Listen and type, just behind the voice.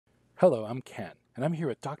Hello, I'm Ken, and I'm here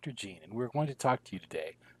with Dr. Jean, and we're going to talk to you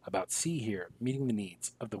today about See Here meeting the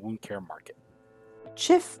needs of the wound care market.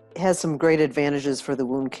 CHIF has some great advantages for the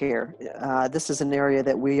wound care. This is an area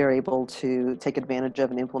that we are able to take advantage of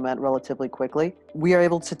and implement relatively quickly. We are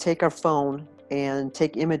able to take our phone and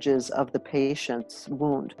take images of the patient's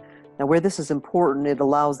wound. Now, where this is important, it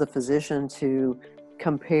allows the physician to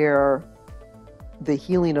compare the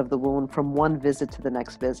healing of the wound from one visit to the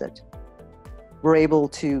next visit. We're able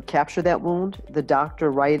to capture that wound. The doctor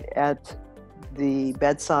right at the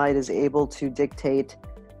bedside is able to dictate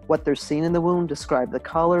what they're seeing in the wound, describe the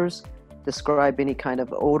colors, describe any kind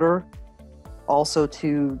of odor, also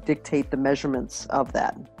to dictate the measurements of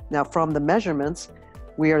that. Now, from the measurements,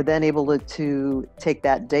 we are then able to take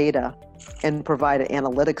that data and provide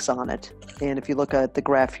analytics on it. And if you look at the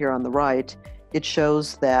graph here on the right, it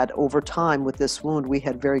shows that over time with this wound, we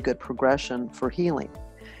had very good progression for healing.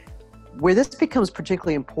 Where this becomes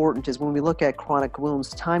particularly important is when we look at chronic wounds,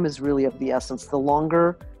 time is really of the essence. The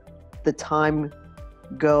longer the time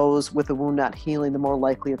goes with a wound not healing, the more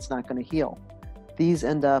likely it's not going to heal. These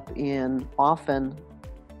end up in often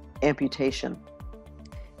amputation.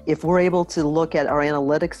 If we're able to look at our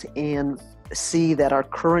analytics and see that our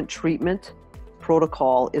current treatment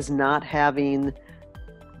protocol is not having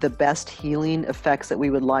the best healing effects that we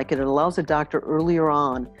would like, it allows the doctor earlier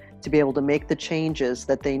on to be able to make the changes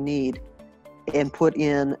that they need and put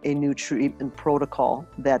in a new treatment protocol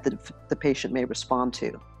that the patient may respond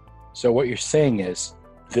to. So what you're saying is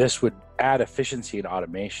this would add efficiency and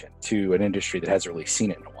automation to an industry that hasn't really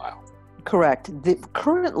seen it in a while. Correct.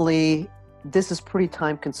 Currently, this is pretty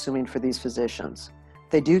time consuming for these physicians.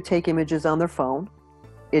 They do take images on their phone.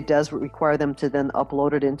 It does require them to then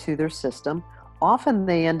upload it into their system. Often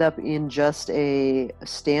they end up in just a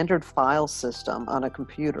standard file system on a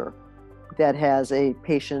computer that has a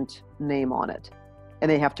patient name on it, and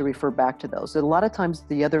they have to refer back to those. And a lot of times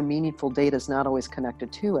the other meaningful data is not always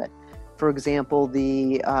connected to it. For example,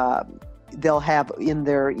 they'll have in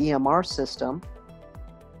their EMR system,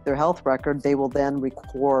 their health record, they will then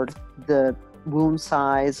record the wound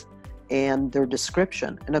size and their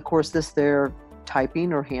description. And of course, they're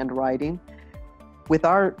typing or handwriting. With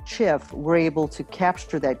our CHIF, we're able to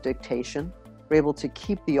capture that dictation, we're able to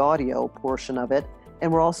keep the audio portion of it, and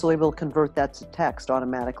we're also able to convert that to text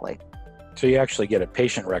automatically. So you actually get a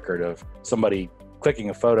patient record of somebody clicking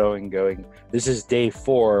a photo and going, this is day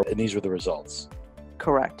 4, and these were the results.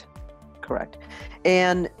 Correct.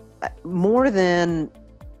 And more than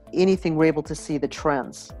anything, we're able to see the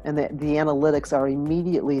trends, and the analytics are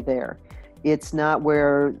immediately there. It's not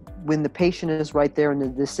where when the patient is right there and the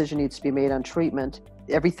decision needs to be made on treatment,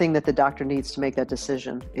 everything that the doctor needs to make that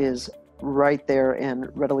decision is right there and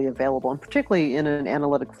readily available, and particularly in an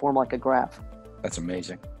analytic form like a graph. That's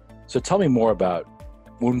amazing. So tell me more about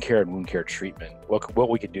wound care and wound care treatment, what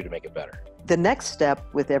we can do to make it better. The next step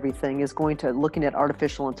with everything is going to looking at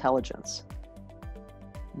artificial intelligence.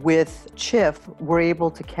 With CHIF, we're able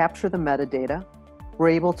to capture the metadata, we're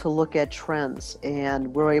able to look at trends, and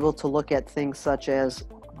we're able to look at things such as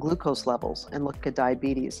glucose levels and look at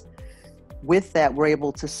diabetes. With that, we're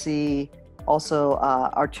able to see also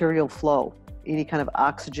arterial flow, any kind of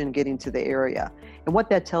oxygen getting to the area. And what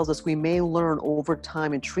that tells us, we may learn over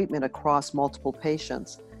time in treatment across multiple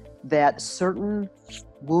patients that certain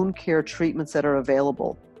wound care treatments that are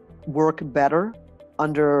available work better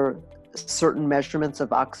under certain measurements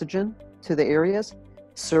of oxygen to the areas,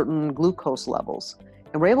 certain glucose levels.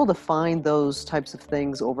 And we're able to find those types of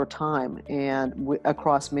things over time and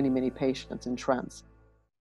across many, many patients and trends.